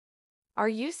Are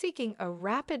you seeking a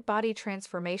rapid body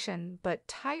transformation but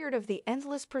tired of the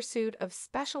endless pursuit of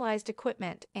specialized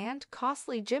equipment and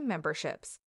costly gym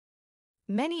memberships?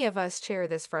 Many of us share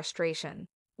this frustration,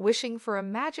 wishing for a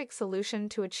magic solution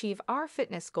to achieve our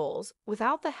fitness goals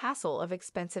without the hassle of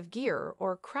expensive gear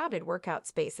or crowded workout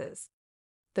spaces.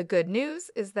 The good news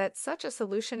is that such a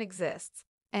solution exists,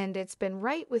 and it's been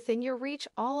right within your reach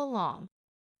all along.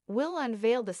 We'll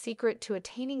unveil the secret to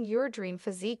attaining your dream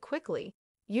physique quickly,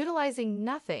 utilizing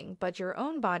nothing but your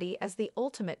own body as the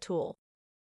ultimate tool.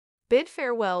 Bid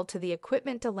farewell to the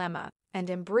equipment dilemma and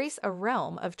embrace a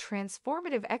realm of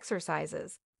transformative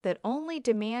exercises that only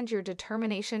demand your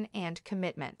determination and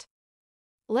commitment.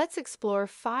 Let's explore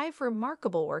 5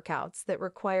 remarkable workouts that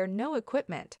require no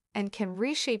equipment and can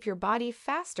reshape your body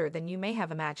faster than you may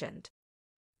have imagined.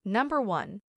 Number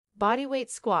 1. Bodyweight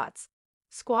squats.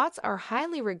 Squats are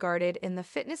highly regarded in the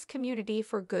fitness community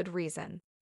for good reason.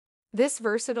 This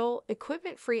versatile,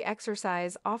 equipment-free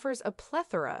exercise offers a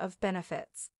plethora of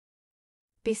benefits.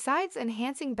 Besides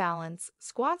enhancing balance,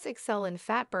 squats excel in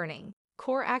fat burning,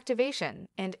 core activation,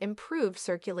 and improved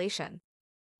circulation.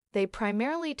 They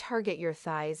primarily target your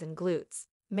thighs and glutes,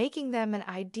 making them an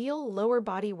ideal lower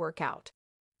body workout.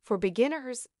 For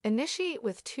beginners, initiate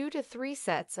with 2 to 3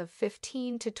 sets of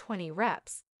 15 to 20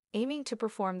 reps, aiming to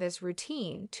perform this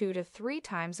routine 2 to 3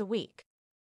 times a week.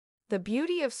 The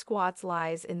beauty of squats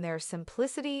lies in their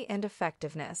simplicity and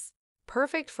effectiveness,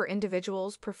 perfect for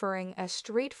individuals preferring a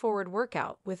straightforward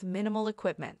workout with minimal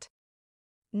equipment.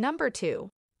 Number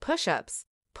 2. Push-ups.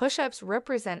 Push-ups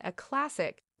represent a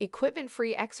classic,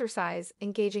 equipment-free exercise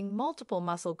engaging multiple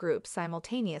muscle groups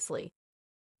simultaneously.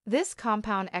 This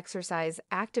compound exercise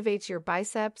activates your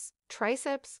biceps,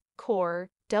 triceps, core,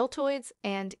 deltoids,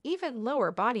 and even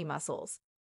lower body muscles.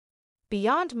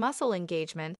 Beyond muscle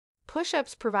engagement,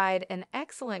 push-ups provide an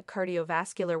excellent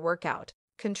cardiovascular workout,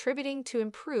 contributing to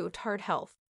improved heart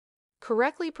health.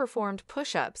 Correctly performed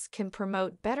push-ups can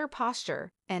promote better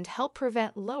posture and help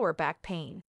prevent lower back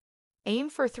pain. Aim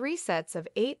for 3 sets of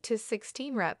 8 to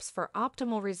 16 reps for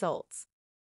optimal results.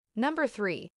 Number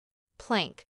 3.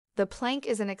 Plank. The plank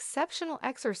is an exceptional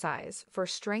exercise for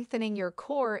strengthening your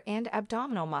core and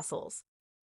abdominal muscles.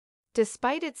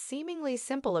 Despite its seemingly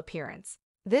simple appearance,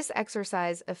 this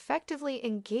exercise effectively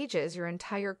engages your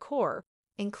entire core,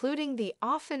 including the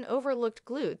often overlooked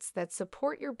glutes that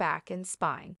support your back and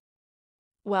spine.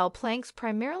 While planks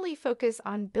primarily focus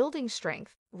on building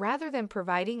strength rather than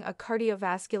providing a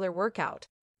cardiovascular workout,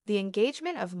 the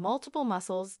engagement of multiple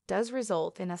muscles does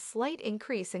result in a slight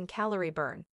increase in calorie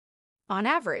burn. On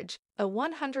average, a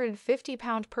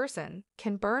 150-pound person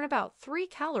can burn about 3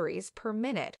 calories per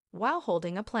minute while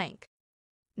holding a plank.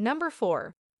 Number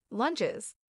 4.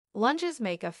 Lunges. Lunges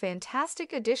make a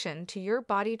fantastic addition to your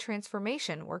body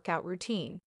transformation workout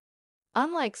routine.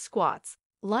 Unlike squats,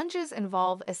 lunges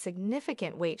involve a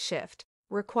significant weight shift,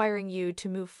 requiring you to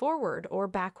move forward or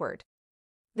backward.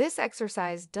 This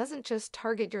exercise doesn't just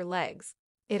target your legs,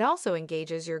 it also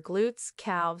engages your glutes,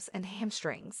 calves, and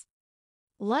hamstrings.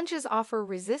 Lunges offer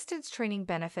resistance training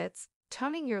benefits,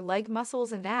 toning your leg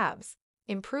muscles and abs,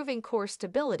 improving core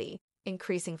stability,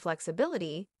 increasing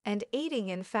flexibility, and aiding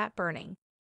in fat burning.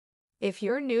 If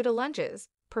you're new to lunges,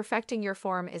 perfecting your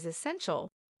form is essential,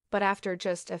 but after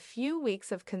just a few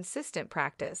weeks of consistent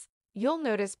practice, you'll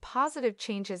notice positive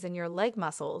changes in your leg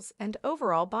muscles and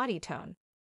overall body tone.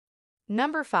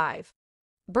 Number 5.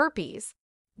 Burpees.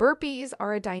 Burpees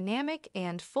are a dynamic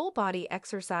and full-body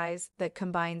exercise that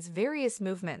combines various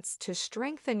movements to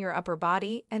strengthen your upper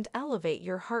body and elevate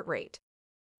your heart rate.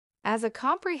 As a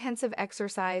comprehensive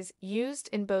exercise used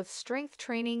in both strength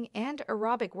training and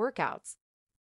aerobic workouts,